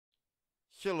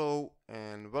Hello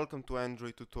and welcome to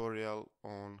Android tutorial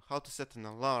on how to set an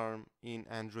alarm in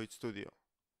Android Studio.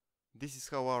 This is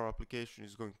how our application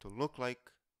is going to look like.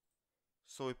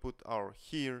 So we put hour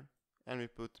here and we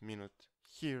put minute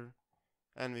here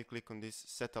and we click on this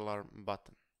set alarm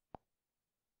button.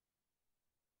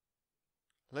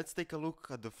 Let's take a look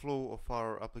at the flow of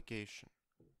our application.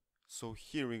 So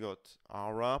here we got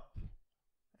hour app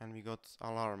and we got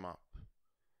alarm app.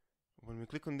 When we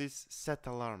click on this set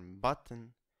alarm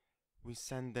button, we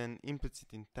send an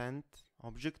implicit intent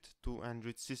object to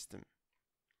Android system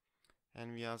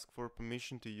and we ask for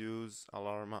permission to use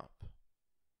alarm app,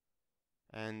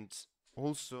 and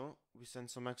also we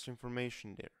send some extra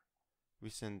information there.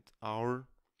 We send hour,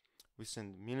 we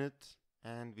send minute,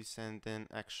 and we send an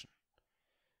action.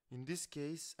 In this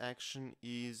case, action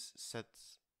is set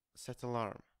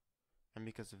alarm, and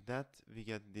because of that we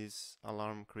get this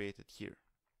alarm created here.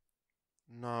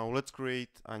 Now let's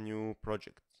create a new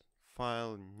project.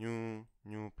 File, new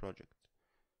project.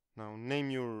 Now name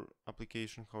your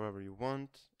application however you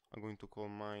want. I'm going to call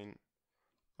mine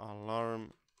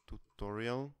alarm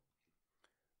tutorial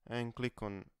and click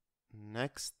on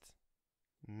next.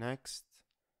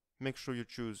 Make sure you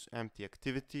choose empty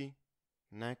activity,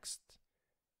 next,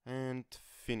 and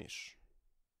finish.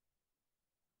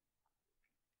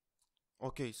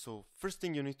 Okay, so first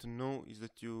thing you need to know is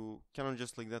that you cannot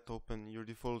just like that open your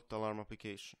default alarm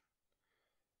application.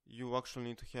 You actually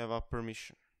need to have a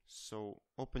permission. So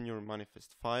open your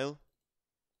manifest file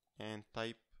and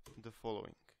type the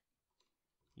following: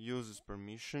 uses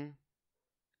permission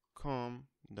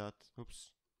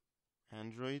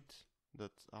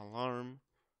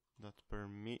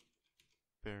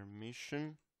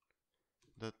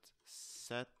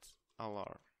android.alarm.permission.set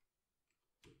alarm.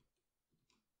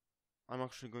 I'm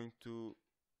actually going to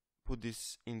put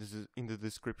this in the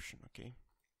description, okay?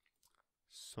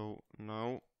 So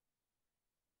now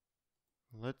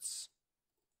let's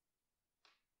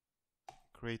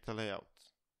create a layout.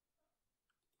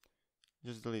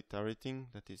 Just delete everything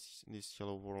that is this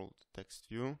hello world text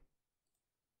view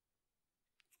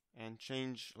and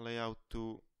change layout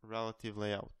to relative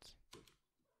layout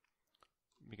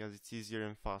because it's easier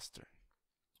and faster,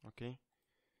 okay?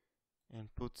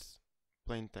 And put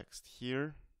plain text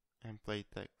here and plain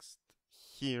text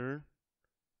here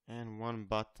and one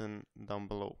button down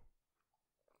below.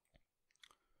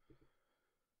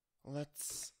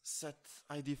 Let's set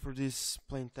ID for this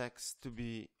plain text to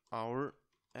be our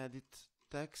edit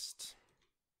text,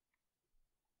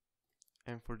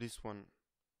 and for this one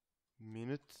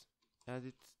minute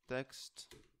edit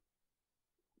text,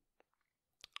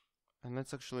 and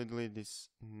let's actually delete this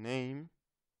name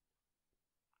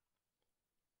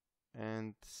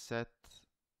and set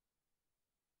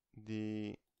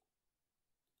the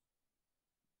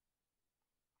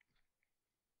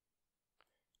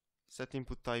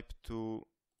input type to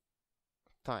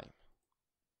time,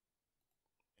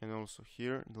 and also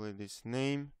here delete this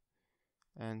name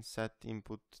and set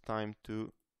input time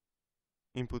to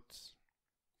input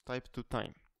type to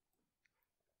time.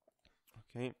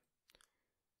 Okay,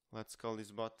 let's call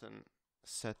this button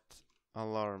set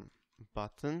alarm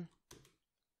button,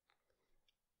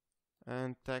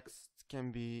 and text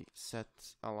can be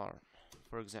set alarm,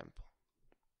 for example.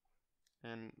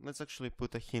 And let's actually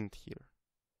put a hint here.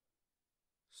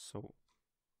 So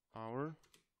hour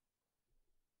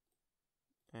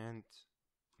and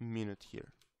minute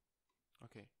here.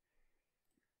 Okay,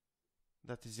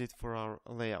 that is it for our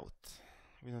layout.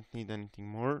 We don't need anything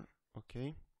more.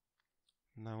 Okay,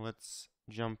 now let's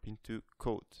jump into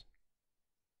code.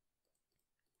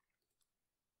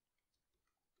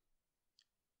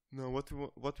 Now what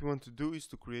we want to do is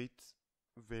to create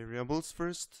variables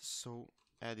first. So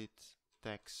edit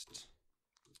text,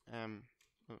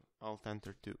 Alt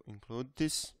enter to include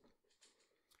this,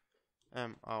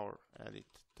 hour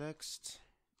edit text,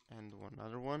 and one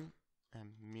other one,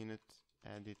 minute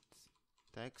edit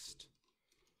text,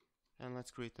 and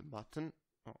let's create a button.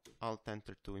 Alt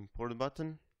enter to import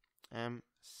button,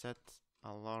 set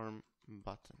alarm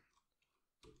button.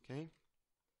 Okay,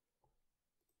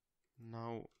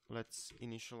 now let's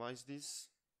initialize these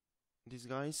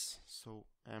guys. So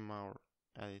hour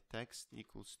edit text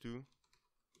equals to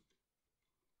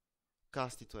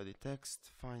cast it to edit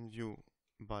text, find view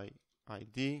by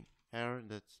ID, hour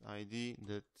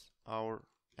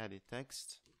edit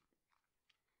text,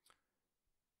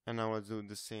 and now I'll do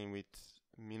the same with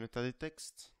minute edit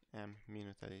text.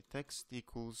 Minute edit text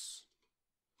equals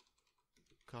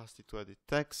cast it to edit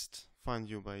text, find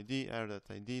view by ID,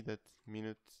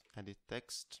 minute edit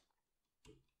text.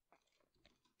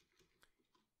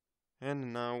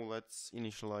 And now let's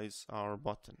initialize our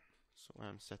button. So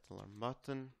set alarm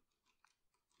button,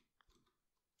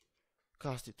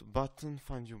 cast it to button,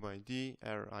 find UID,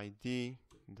 error ID,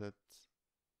 that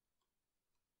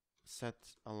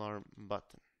set alarm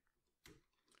button.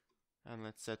 And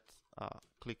let's set a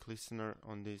click listener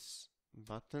on this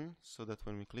button so that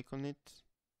when we click on it,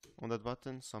 on that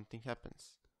button, something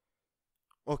happens.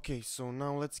 Okay, so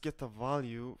now let's get a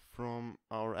value from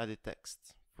our added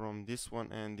text, from this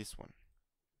one and this one.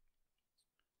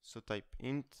 So type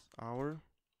int hour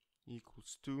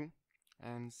equals 2,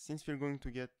 and since we're going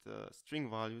to get string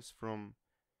values from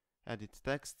added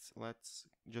text, let's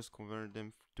just convert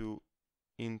them to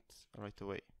int right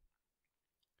away.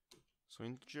 So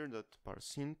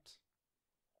integer.parseInt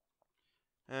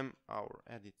our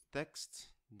added text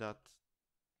dot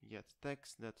get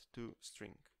text dot to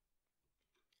string,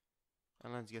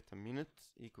 and let's get a minute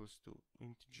equals to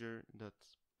integer dot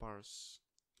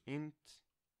parseInt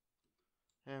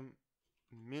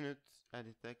minute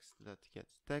added text dot get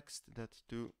text dot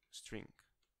to string.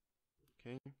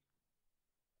 Okay,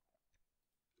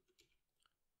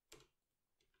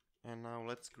 and now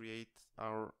let's create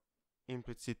our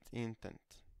implicit intent.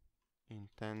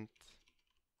 Intent.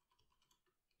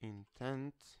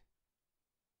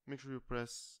 Make sure you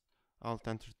press Alt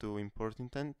Enter to import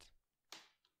intent.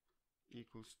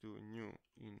 Equals to new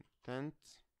intent.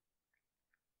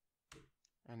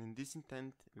 And in this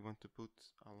intent, we want to put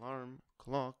alarm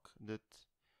clock that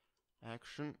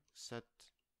action set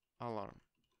alarm.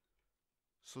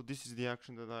 So this is the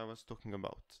action that I was talking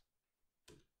about.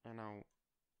 And now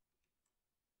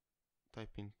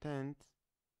type intent,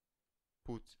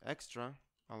 put extra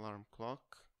alarm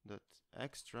clock that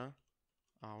extra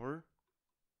hour,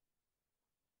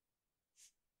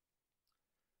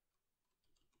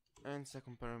 and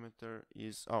second parameter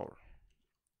is hour.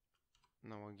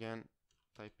 Now again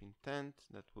type intent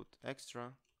that put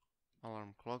extra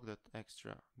alarm clock that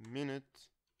extra minute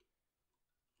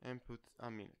and put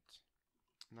a minute.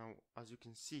 Now as you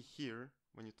can see here,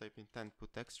 when you type intent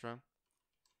put extra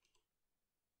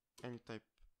and you type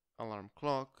alarm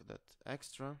clock that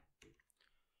extra,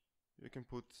 you can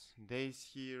put days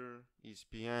here, is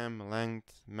PM,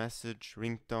 length, message,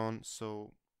 ringtone,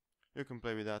 so you can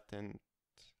play with that and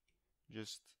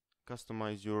just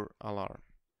customize your alarm.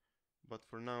 But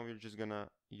for now we're just gonna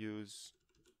use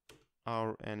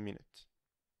hour and minute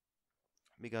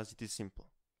because it is simple.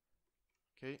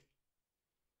 Okay,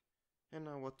 and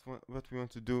now what we want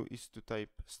to do is to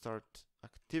type start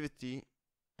activity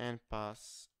and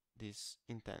pass this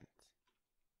intent.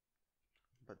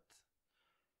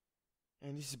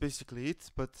 And this is basically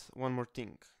it, but one more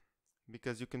thing,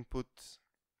 because you can put,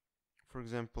 for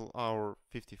example, hour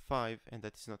 55, and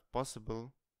that is not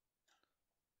possible.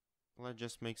 Let's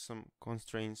just make some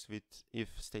constraints with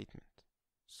if statement.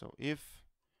 So if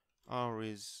hour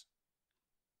is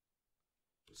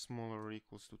smaller or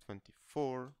equals to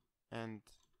 24 and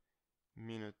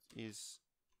minute is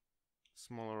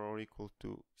smaller or equal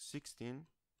to 60,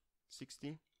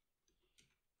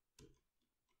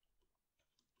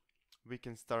 we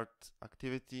can start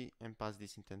activity and pass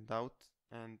this intent out,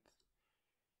 and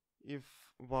if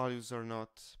values are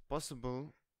not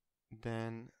possible,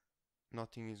 then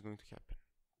nothing is going to happen.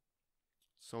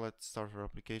 So let's start our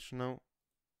application now.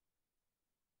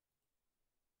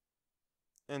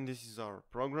 And this is our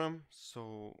program.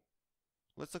 So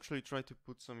let's actually try to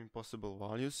put some impossible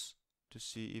values to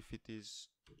see if it is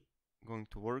going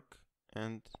to work.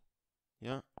 And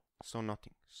yeah, so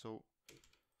nothing. So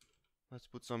let's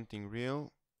put something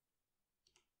real,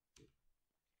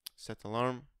 set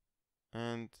alarm,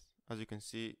 and as you can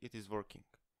see, it is working.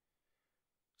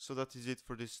 So that is it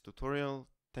for this tutorial.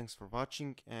 Thanks for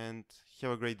watching and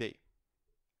have a great day.